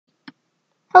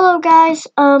Hello guys,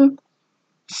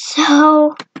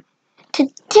 so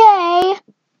today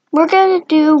we're gonna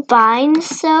do vines,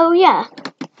 so yeah.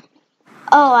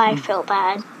 Oh, I feel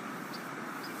bad.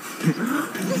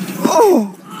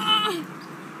 Oh!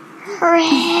 Her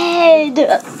head!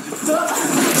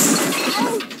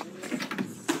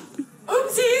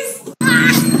 Oopsies!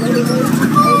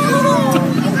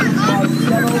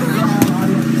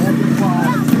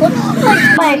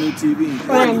 Looks like my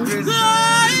friend.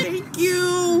 Thank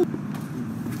you!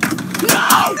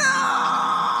 No!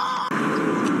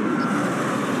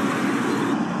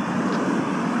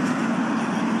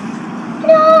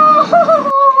 No!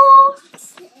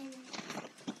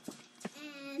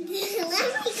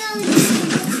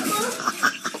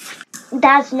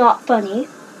 That's not funny.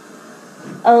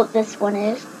 Oh, this one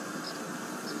is.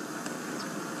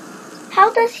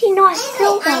 How does he not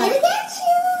feel that?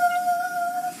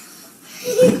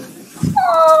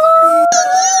 Oh.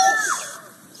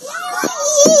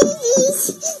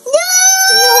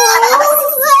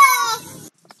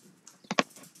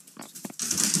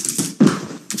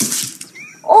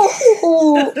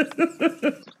 Oh.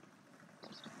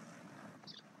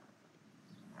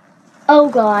 Oh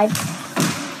God.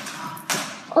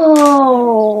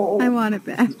 Oh. I want it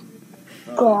back.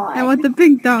 God. I want the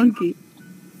pink donkey.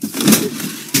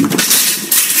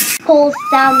 Pulls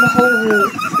down the whole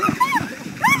roof.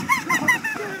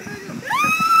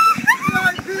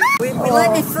 We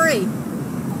let me free.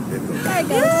 Hey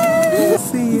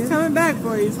guys. See you. He's coming back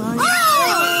for you, son.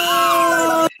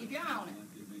 Oh!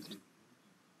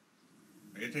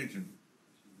 Pay attention.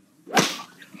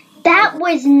 That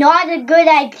was not a good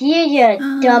idea,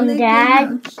 dumb look dad. At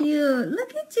how cute.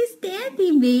 Look at you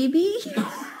standing, baby.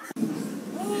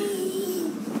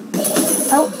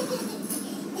 Oh.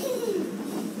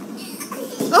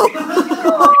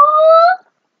 Oh.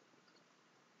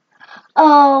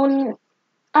 Oh,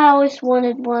 I always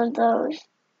wanted one of those.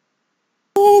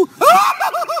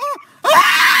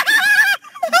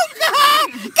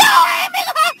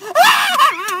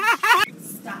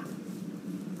 Stop.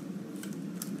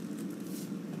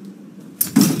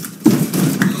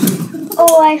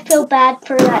 Oh, I feel bad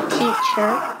for that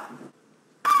teacher.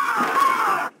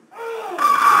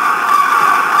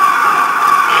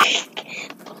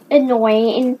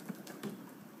 Annoying.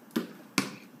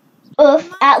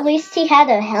 Oof, at least he had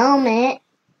a helmet.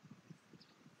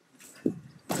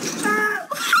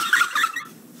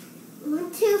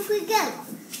 1, 2, 3, go.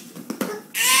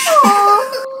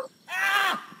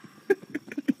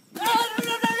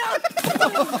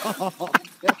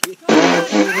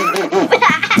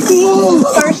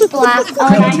 First block. Oh,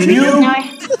 now I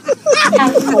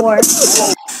have 4.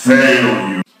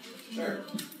 Fail.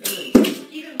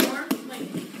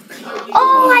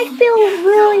 Oh, I feel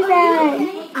really bad.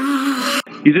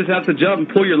 You just have to jump and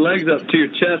pull your legs up to your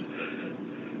chest.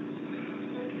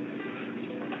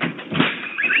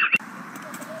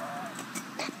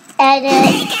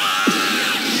 Edit.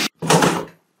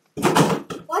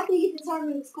 Why can you get this hard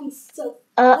when it's going so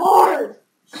Uh, hard?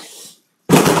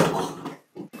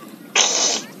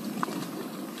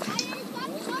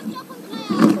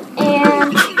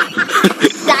 And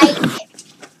psych.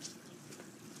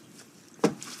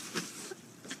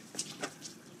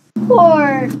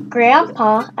 Poor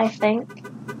grandpa, I think.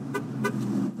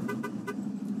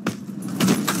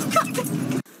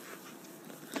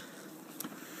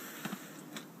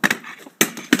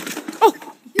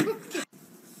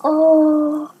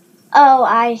 Oh,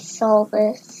 I saw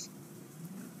this.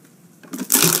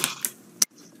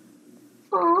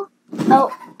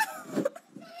 Oh,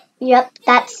 yep,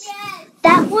 that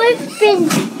would have been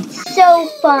so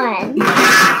fun.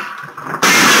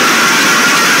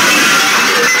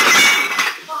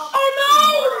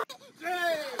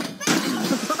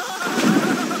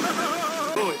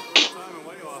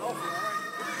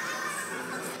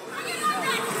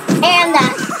 And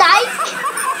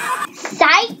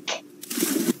psych.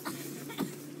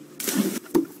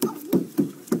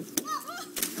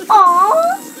 Aww.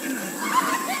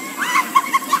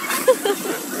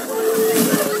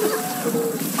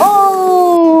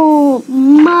 Oh,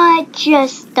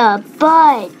 just a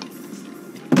bud.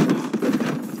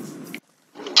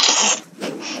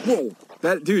 Whoa,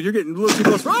 that dude, you're getting a little too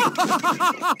close.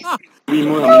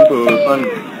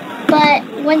 But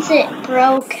once it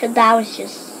broke, that was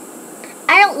just...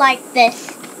 I don't like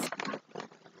this.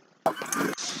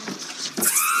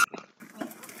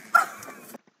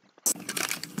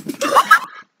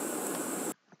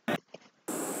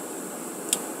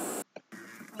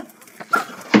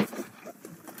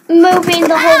 Moving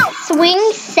the whole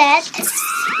swing set.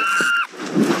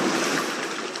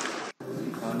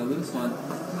 On to this one.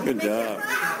 Good job.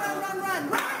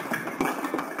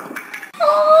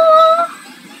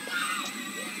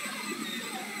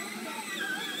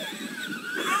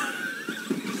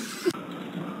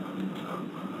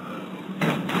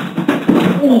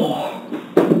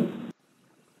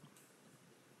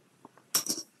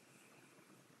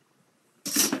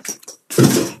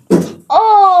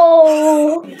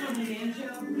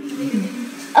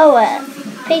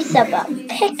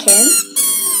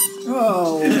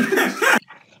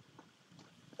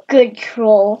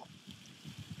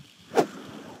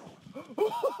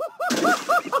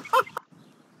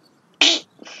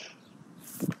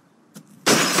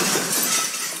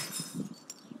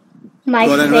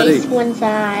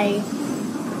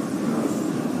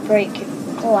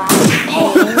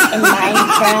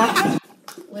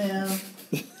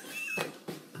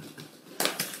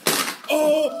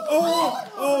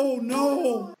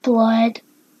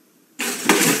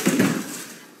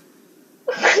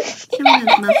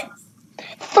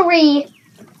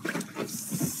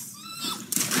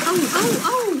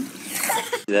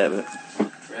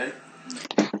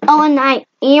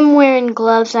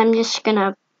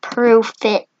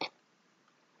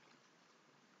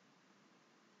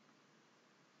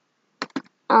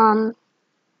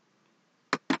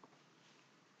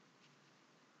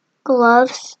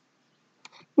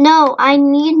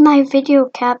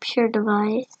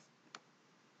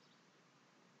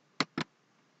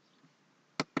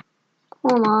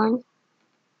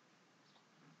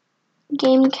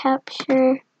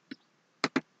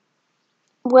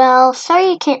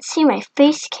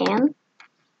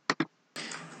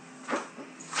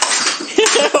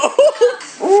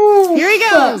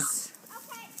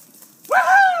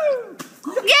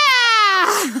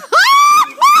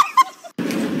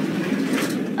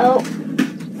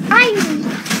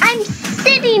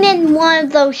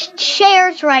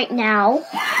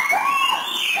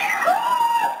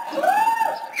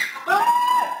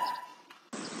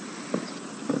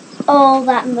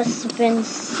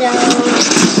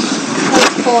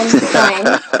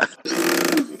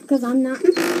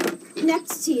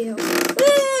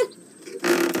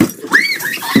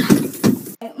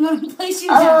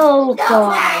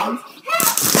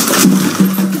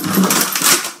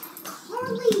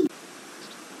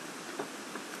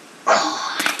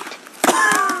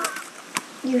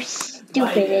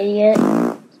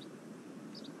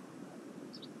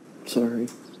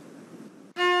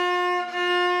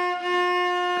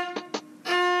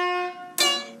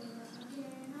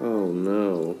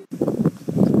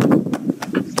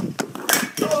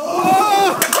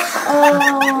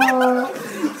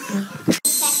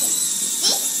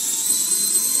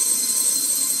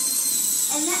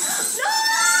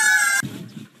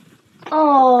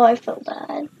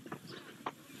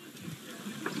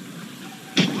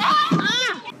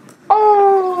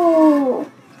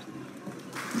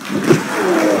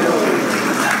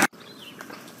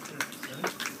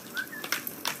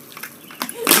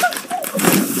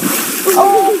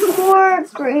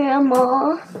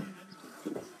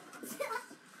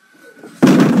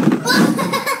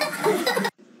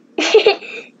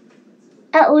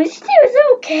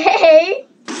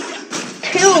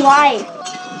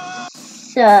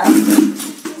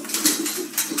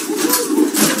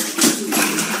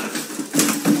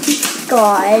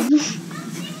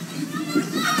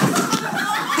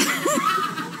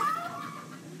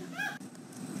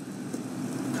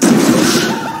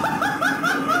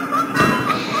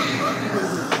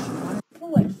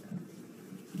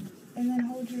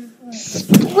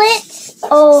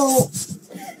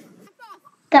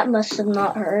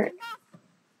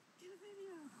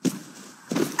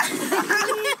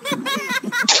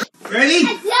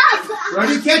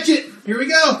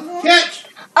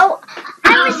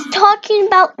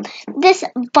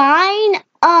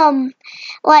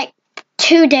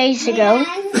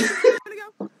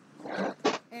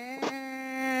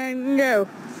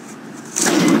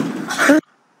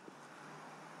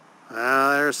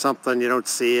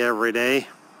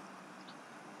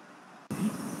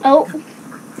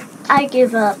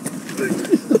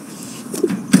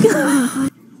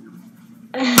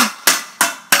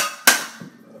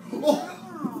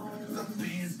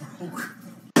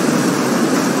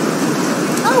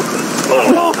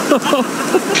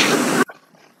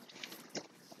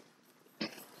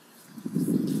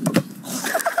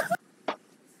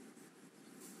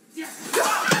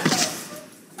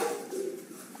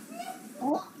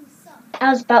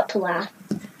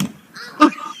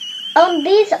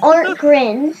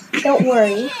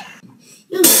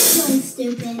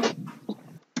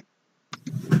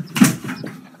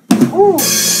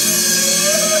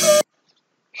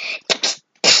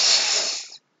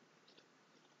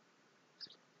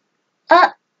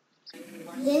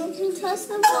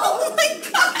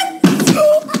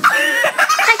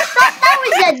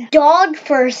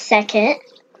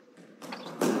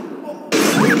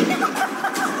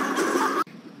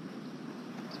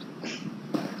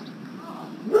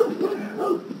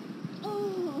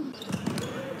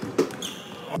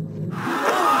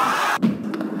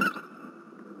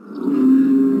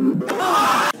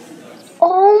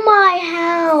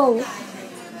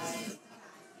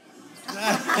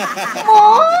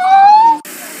 Oh!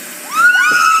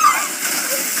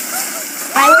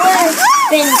 I would have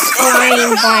been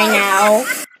screaming by now.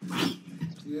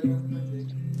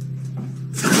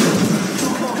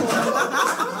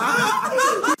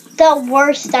 The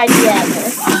worst idea ever.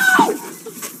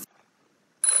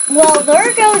 Well,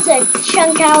 there goes a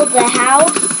chunk out of the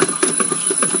house.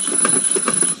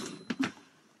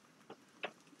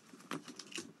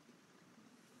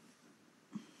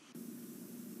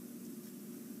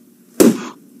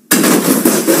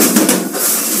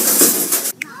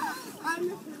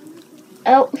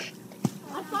 Oh.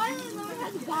 I finally learned how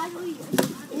to battle you.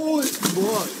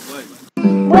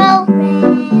 Well,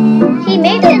 he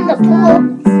made it in the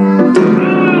pool.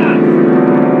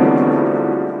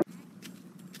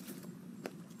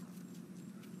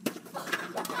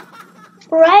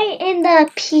 Right in the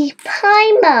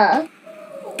pipaima.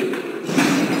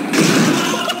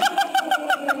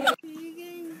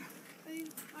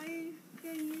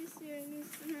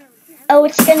 Oh,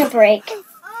 it's gonna break.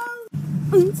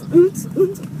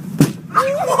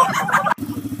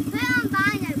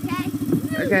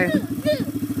 Okay.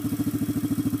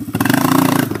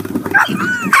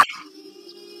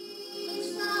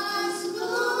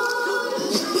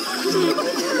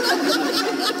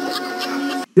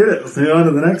 Get it. Let's move on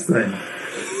to the next thing.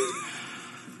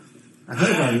 I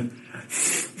hope I'm...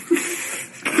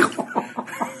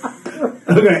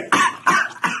 Okay.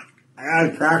 I got a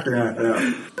cracker out there.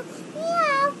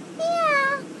 Meow,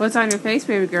 meow. What's on your face,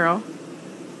 baby girl?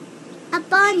 A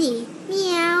bunny.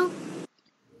 Meow.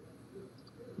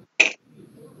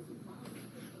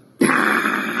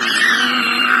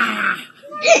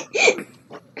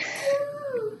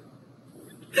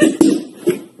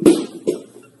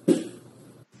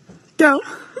 Go.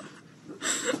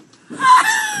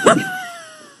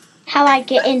 How I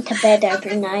get into bed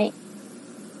every night.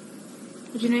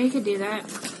 Did you know you could do that?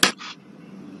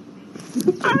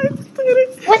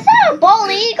 Was that a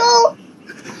bald eagle?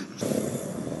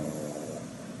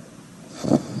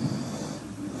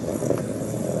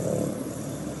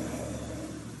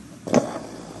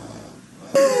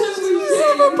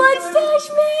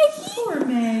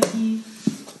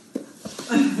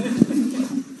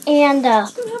 And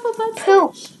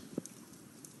poop.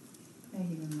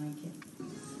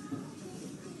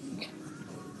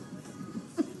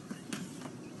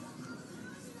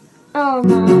 Oh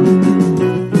no.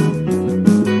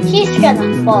 He's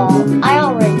gonna fall. I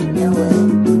already knew it.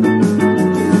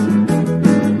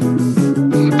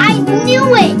 I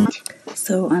knew it!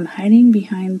 So I'm hiding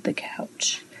behind the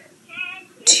couch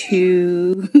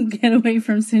to get away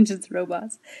from Sinjin's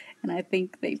robots, and I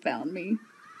think they found me.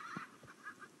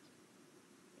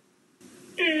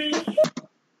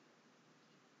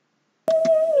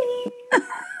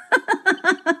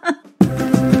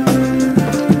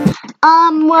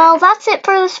 Well, that's it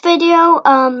for this video.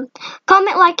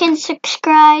 Comment, like, and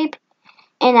subscribe.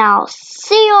 And I'll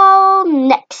see y'all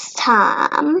next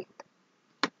time.